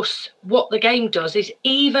of course, what the game does is,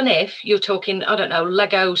 even if you're talking, I don't know,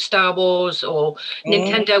 Lego Star Wars or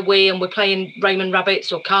Nintendo Wii, and we're playing Rayman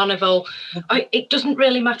Rabbids or Carnival, it doesn't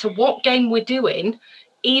really matter what game we're doing.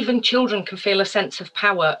 Even children can feel a sense of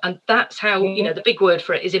power, and that's how, the big word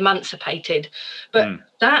for it is emancipated, but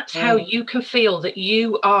that's how you can feel that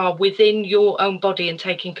you are within your own body and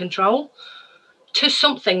taking control to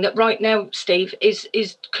something that right now, Steve, is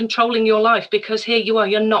controlling your life, because here you are,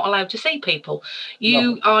 you're not allowed to see people.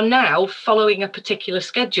 You are now following a particular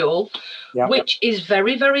schedule, which is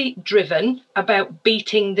very, very driven about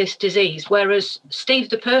beating this disease, whereas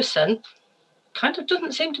Steve, the person, kind of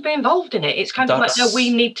doesn't seem to be involved in it. It's kind of like, no, we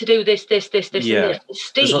need to do this, and this.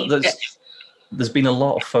 Steve, there's been a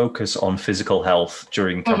lot of focus on physical health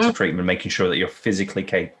during cancer treatment, making sure that you're physically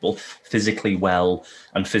capable, physically well,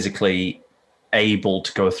 and physically able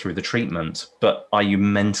to go through the treatment. But are you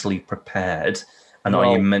mentally prepared? And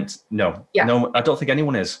are you No, I don't think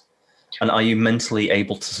anyone is. And are you mentally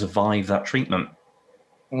able to survive that treatment?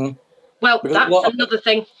 Well, that's another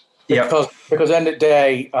thing. Because at the end of the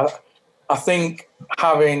day, I think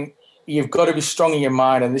you've got to be strong in your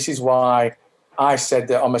mind, and this is why I said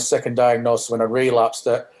that on my second diagnosis when I relapsed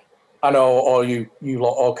that I know all you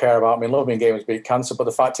lot all care about me, love me, Gamers Beat Cancer, but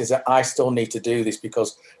the fact is that I still need to do this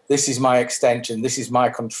because this is my extension, this is my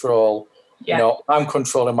control. Yeah. You know, I'm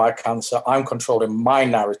controlling my cancer, I'm controlling my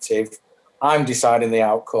narrative, I'm deciding the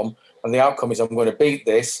outcome, and the outcome is I'm going to beat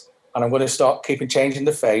this, and I'm going to start keeping changing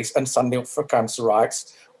the face and standing up for cancer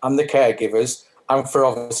rights and the caregivers, and for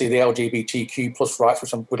obviously the LGBTQ plus rights,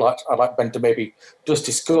 which I'd like Ben to maybe just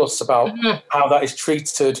discuss about how that is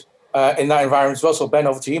treated in that environment as well. So Ben,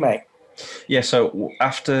 over to you, mate. Yeah, so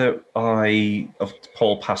after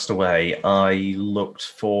Paul passed away, I looked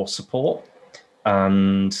for support,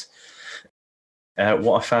 and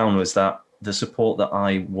what I found was that the support that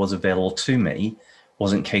was available to me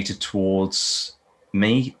wasn't catered towards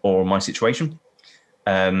me or my situation.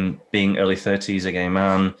 Being early 30s, a gay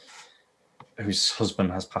man whose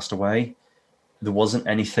husband has passed away, there wasn't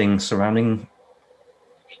anything surrounding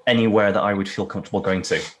anywhere that I would feel comfortable going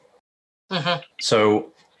to.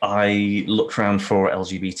 So I looked around for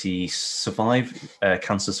LGBT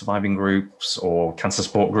cancer surviving groups or cancer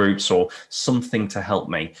support groups or something to help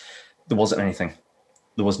me. There wasn't anything.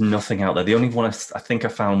 There was nothing out there. The only one I think I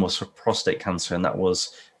found was for prostate cancer, and that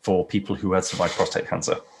was for people who had survived prostate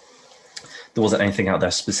cancer. There wasn't anything out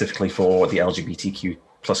there specifically for the LGBTQ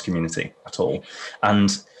plus community at all.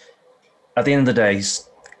 And at the end of the day,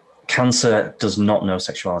 cancer does not know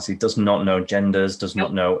sexuality, does not know genders, does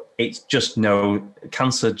not know.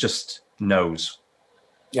 Cancer just knows.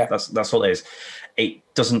 Yeah, that's all it is. It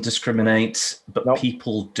doesn't discriminate, but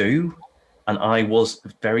people do. And I was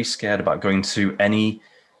very scared about going to any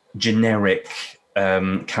generic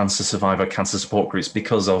cancer survivor, cancer support groups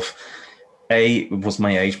because of it was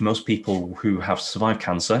my age. Most people who have survived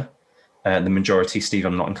cancer, the majority, Steve,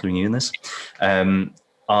 I'm not including you in this,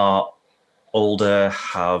 are older,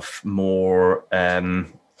 have more.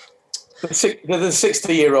 The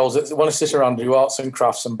 60-year-olds that want to sit around and do arts and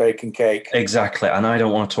crafts and bake cake. Exactly, and I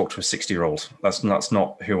don't want to talk to a 60-year-old. That's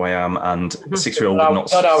not who I am, and a 60-year-old would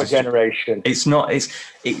not. Not our generation. It's not.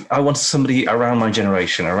 I wanted somebody around my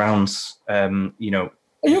generation, around the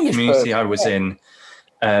community person. I was in,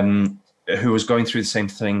 who was going through the same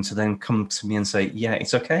thing, to then come to me and say, "Yeah,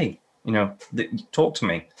 it's okay. Talk to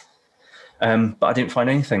me." But I didn't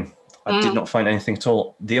find anything. I did not find anything at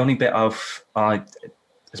all. The only bit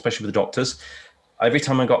especially with the doctors, every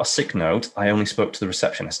time I got a sick note, I only spoke to the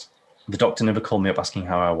receptionist. The doctor never called me up asking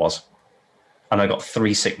how I was. And I got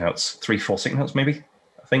 4 sick notes maybe,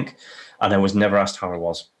 I think. And I was never asked how I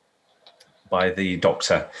was by the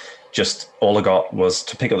doctor. Just all I got was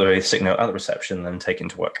to pick up the sick note at the reception and then take it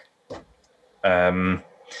into work. The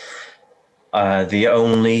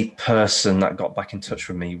only person that got back in touch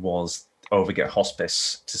with me was Overgate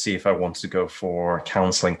Hospice to see if I wanted to go for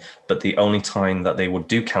counselling, but the only time that they would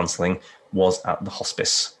do counselling was at the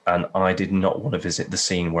hospice, and I did not want to visit the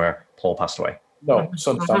scene where Paul passed away. No, it's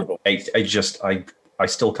understandable. I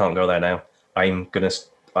still can't go there now. I've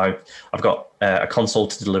got a console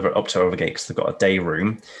to deliver up to Overgate because they've got a day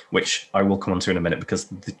room, which I will come on to in a minute because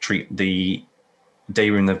the day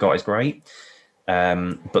room they've got is great,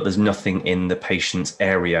 but there's nothing in the patient's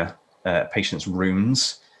area, patient's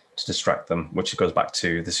rooms, to distract them, which goes back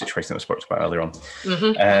to the situation that we spoke about earlier on.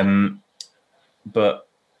 But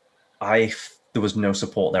there was no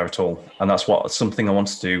support there at all, and that's something I want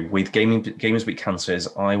to do with Gamers Beat Cancer. Is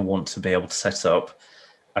I want to be able to set up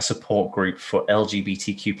a support group for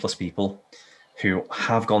LGBTQ plus people who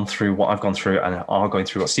have gone through what I've gone through and are going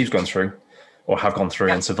through what Steve's gone through, or have gone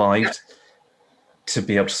through and survived, to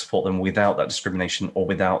be able to support them without that discrimination or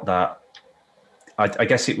without that. I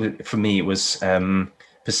guess for me it was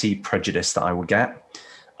perceived prejudice that I would get,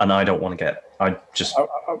 and I don't want to get. And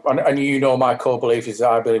my core belief is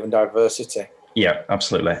that I believe in diversity. Yeah,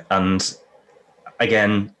 absolutely. And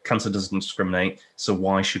again, cancer doesn't discriminate, so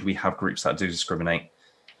why should we have groups that do discriminate?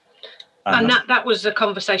 And that was a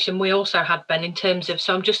conversation we also had, Ben, in terms of,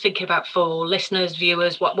 so I'm just thinking about for listeners,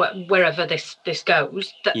 viewers, wherever this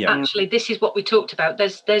goes, that actually this is what we talked about.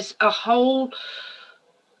 There's a whole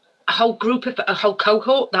group of a whole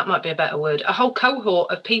cohort, that might be a better word, a whole cohort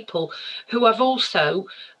of people who have also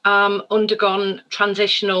undergone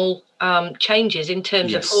transitional changes in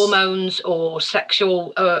terms of hormones or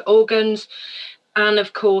sexual organs. And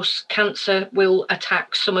of course, cancer will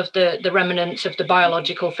attack some of the remnants of the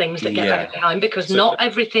biological things that get left behind, because not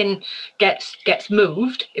everything gets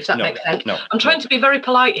moved, if that makes sense. I'm trying to be very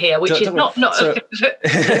polite here, which is not. So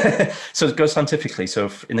it goes scientifically. So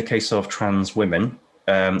in the case of trans women,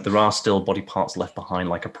 there are still body parts left behind,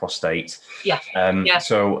 like a prostate.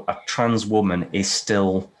 So a trans woman is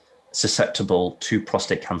still susceptible to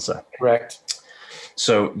prostate cancer. Correct.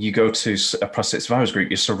 So you go to a prostate survivors group,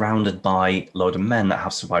 you're surrounded by a load of men that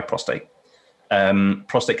have survived prostate.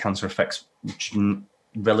 Prostate cancer affects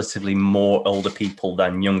relatively more older people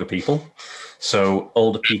than younger people. So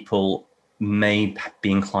older people may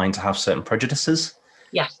be inclined to have certain prejudices.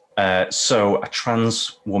 Yes. So a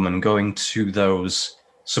trans woman going to those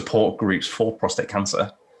support groups for prostate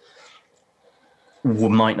cancer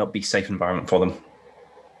might not be a safe environment for them.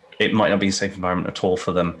 It might not be a safe environment at all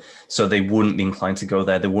for them. So they wouldn't be inclined to go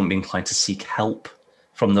there. They wouldn't be inclined to seek help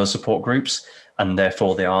from those support groups. And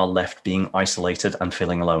therefore they are left being isolated and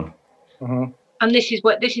feeling alone. Mm-hmm. And this is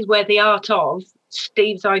where the art of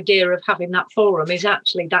Steve's idea of having that forum is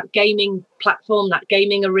actually that gaming platform, that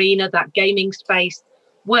gaming arena, that gaming space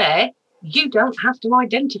where you don't have to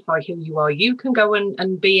identify who you are. You can go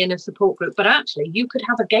and be in a support group, but actually you could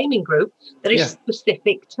have a gaming group that is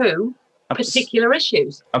specific to particular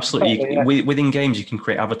issues. Absolutely. Yeah. Within games, you can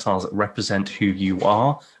create avatars that represent who you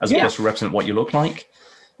are as opposed to represent what you look like.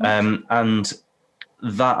 And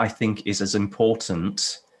that, I think, is as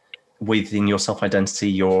important within your self-identity,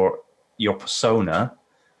 your persona,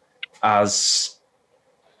 as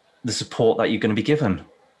the support that you're going to be given.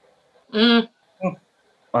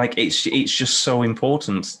 Like it's just so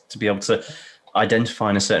important to be able to identify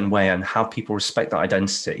in a certain way and have people respect that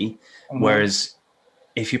identity. Whereas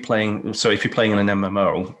if you're playing in an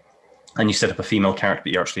MMO and you set up a female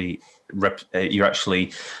character, but you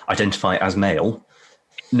actually identify as male,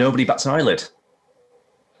 nobody bats an eyelid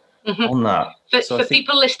on that. For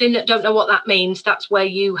people listening that don't know what that means, that's where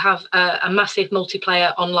you have a massive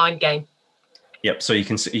multiplayer online game. Yep. So you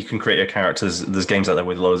can create your characters. There's games out there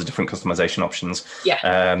with loads of different customization options.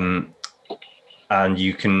 Yeah. And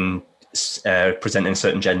you can present in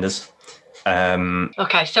certain genders.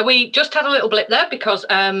 Okay, so we just had a little blip there because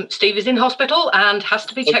Steve is in hospital and has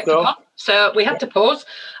to be checked upon. So we had to pause.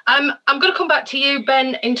 I'm going to come back to you,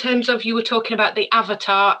 Ben, in terms of you were talking about the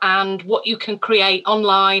avatar and what you can create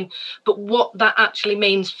online, but what that actually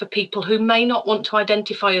means for people who may not want to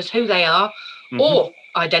identify as who they are or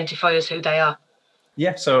identify as who they are.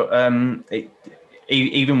 Yeah, so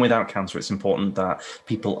even without cancer, it's important that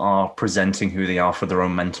people are presenting who they are for their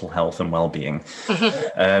own mental health and well-being.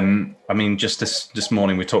 I mean, just this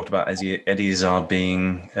morning we talked about Eddie Izzard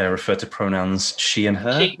being referred to pronouns she and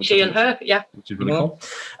her. She and her, yeah. Which is really cool.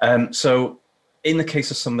 So in the case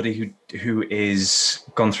of somebody who is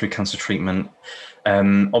gone through cancer treatment,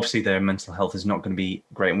 obviously their mental health is not going to be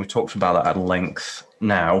great. And we've talked about that at length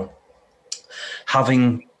now.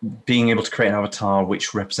 Being able to create an avatar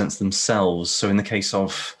which represents themselves. So in the case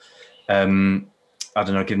of, giving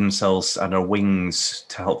themselves, wings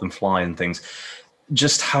to help them fly and things,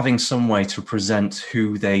 just having some way to present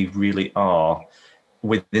who they really are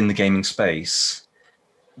within the gaming space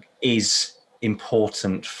is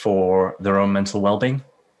important for their own mental well-being.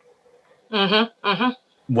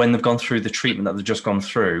 When they've gone through the treatment that they've just gone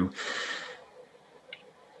through,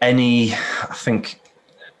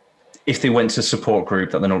 if they went to a support group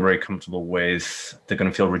that they're not very comfortable with, they're going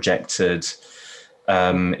to feel rejected.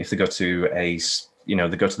 If they go to they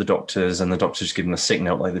go to the doctors and the doctors give them a sick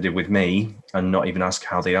note like they did with me and not even ask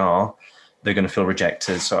how they are, they're going to feel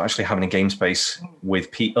rejected. So actually having a game space with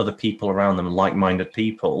other people around them, like-minded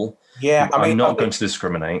people, I'm not going to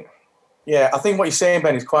discriminate. Yeah, I think what you're saying,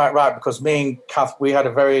 Ben, is quite right, because me and Kath, we had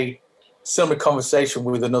a very similar conversation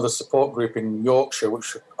with another support group in Yorkshire,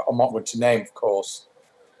 which I'm not going to name, of course.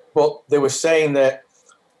 But they were saying that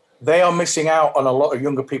they are missing out on a lot of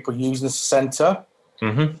younger people using the centre.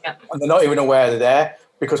 And they're not even aware they're there,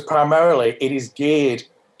 because primarily it is geared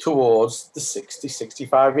towards the 60,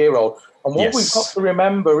 65-year-old. And what we've got to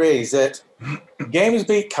remember is that Gamers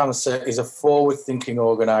Beat Cancer is a forward-thinking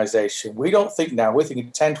organisation. We don't think now. We're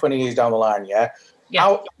thinking 10, 20 years down the line,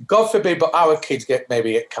 God forbid, but our kids get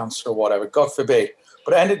cancer or whatever. God forbid.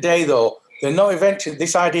 But at the end of the day, though, they're not eventually,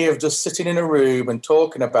 this idea of just sitting in a room and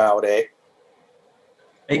talking about it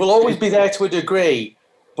will always be there to a degree,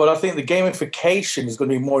 but I think the gamification is going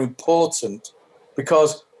to be more important,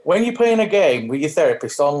 because when you're playing a game with your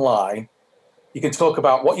therapist online, you can talk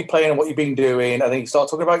about what you're playing and what you've been doing, and then you start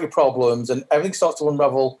talking about your problems, and everything starts to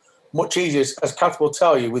unravel much easier, as Kath will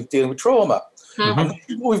tell you, with dealing with trauma. And this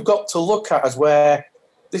is what we've got to look at, this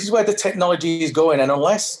is where the technology is going, and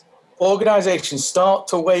unless organizations start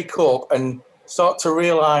to wake up and start to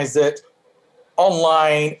realize that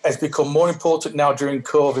online has become more important now during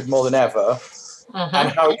COVID more than ever,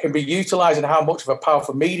 and how it can be utilized and how much of a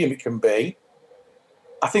powerful medium it can be,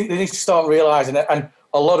 I think they need to start realizing it. And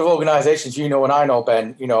a lot of organizations, and I know,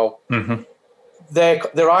 Ben,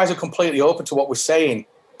 their eyes are completely open to what we're saying.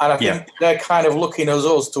 And I think they're kind of looking at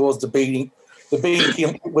us towards the beacon with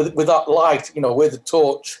that light, with the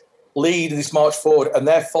torch, lead this march forward, and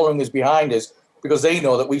they're following us behind us because they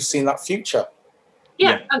know that we've seen that future.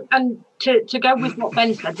 Yeah. And to go with what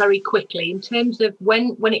Ben said very quickly, in terms of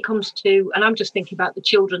when it comes to, and I'm just thinking about the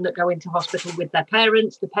children that go into hospital with their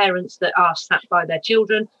parents, the parents that are sat by their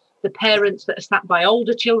children, the parents that are sat by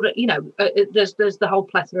older children, there's the whole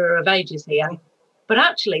plethora of ages here. But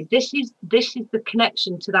actually, this is the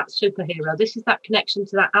connection to that superhero. This is that connection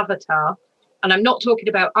to that avatar. And I'm not talking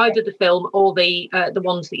about either the film or the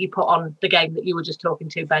ones that you put on the game that you were just talking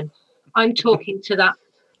to, Ben. I'm talking to that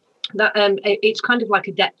it's kind of like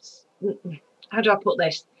a depth. How do I put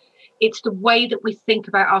this? It's the way that we think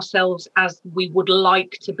about ourselves as we would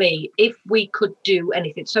like to be if we could do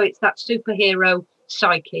anything. So it's that superhero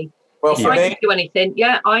psyche. Well, if I could do anything,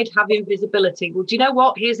 I'd have invisibility. Well, do you know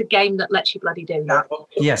what? Here's a game that lets you bloody do that.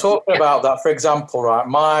 Talking about that, for example, right,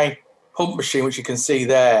 my hunt machine, which you can see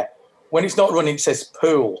there, when it's not running, it says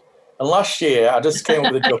pool. And last year, I just came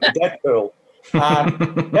up with a joke of Deadpool. And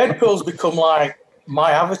Deadpool's become like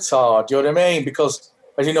my avatar, do you know what I mean? Because,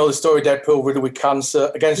 as you know, the story of Deadpool riddled with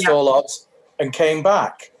cancer against all odds and came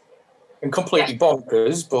back. And completely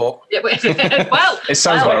bonkers, but... well... It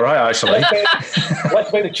sounds about right, actually.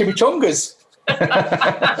 Let's make the chimichangas.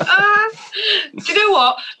 Do you know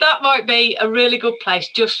what? That might be a really good place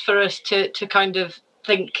just for us to kind of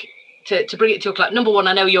think... To bring it to a clock. Number one,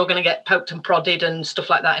 I know you're going to get poked and prodded and stuff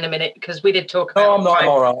like that in a minute because we did talk about. No, I'm not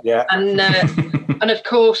all right. Yeah, and of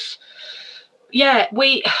course, at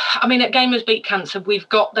Gamers Beat Cancer, we've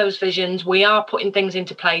got those visions. We are putting things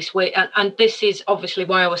into place. And this is obviously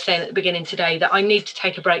why I was saying at the beginning today that I need to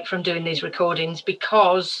take a break from doing these recordings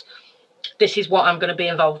because this is what I'm going to be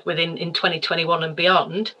involved with in 2021 and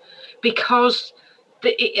beyond. Because.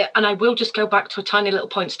 And I will just go back to a tiny little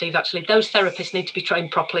point, Steve, actually. Those therapists need to be trained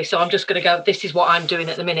properly. So I'm just going to go, this is what I'm doing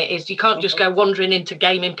at the minute, is you can't just go wandering into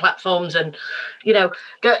gaming platforms and,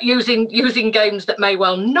 using games that may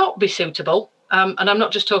well not be suitable. And I'm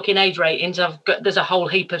not just talking age ratings. There's a whole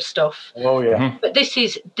heap of stuff. Oh, yeah. Mm-hmm. But this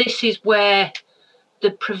is where the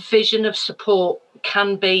provision of support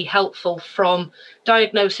can be helpful from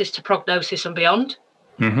diagnosis to prognosis and beyond.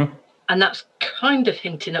 Mm-hmm. And that's kind of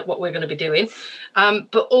hinting at what we're going to be doing.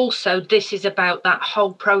 But also, this is about that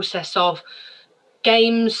whole process of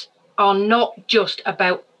games are not just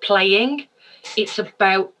about playing. It's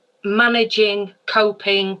about managing,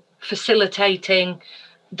 coping, facilitating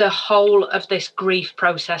the whole of this grief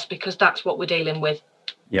process, because that's what we're dealing with.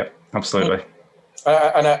 Yep, absolutely.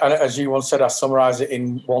 And as you once said, I summarised it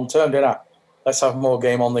in one term, didn't I? Let's have more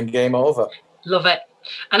game on than game over. Love it.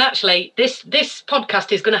 And actually, this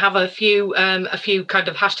podcast is going to have a few kind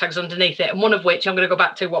of hashtags underneath it, and one of which I'm going to go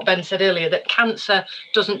back to what Ben said earlier, that cancer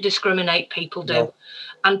doesn't discriminate, people do. No.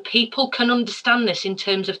 And people can understand this in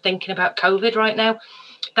terms of thinking about COVID right now.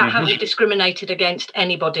 That hasn't discriminated against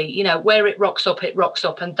anybody. Where it rocks up,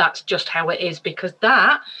 and that's just how it is, because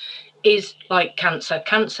that is like cancer.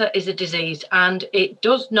 Cancer is a disease, and it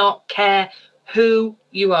does not care who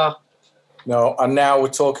you are. No, and now we're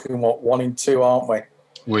talking, 1 in 2, aren't we?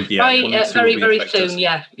 Very, very soon.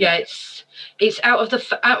 Yeah. It's out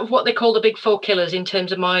of what they call the big 4 killers in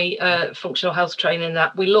terms of my functional health training.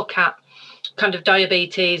 That we look at kind of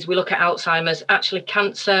diabetes, we look at Alzheimer's. Actually,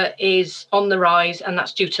 cancer is on the rise, and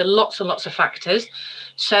that's due to lots and lots of factors.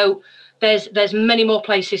 So there's many more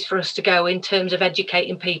places for us to go in terms of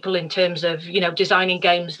educating people, in terms of designing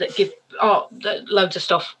games that give loads of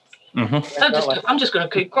stuff. Mm-hmm. I'm just going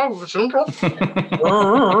to keep quiet. Hold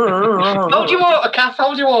your water, Kath.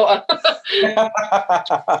 Hold your water.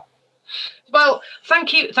 Well,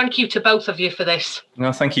 thank you to both of you for this.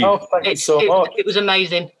 No, thank you. Oh, thank you so much. It was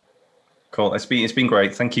amazing. Cool. It's been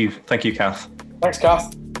great. Thank you, Kath. Thanks,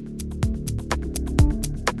 Kath.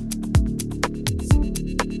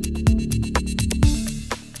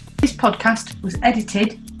 This podcast was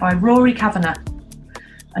edited by Rory Kavanagh,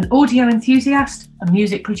 an audio enthusiast and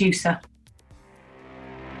music producer.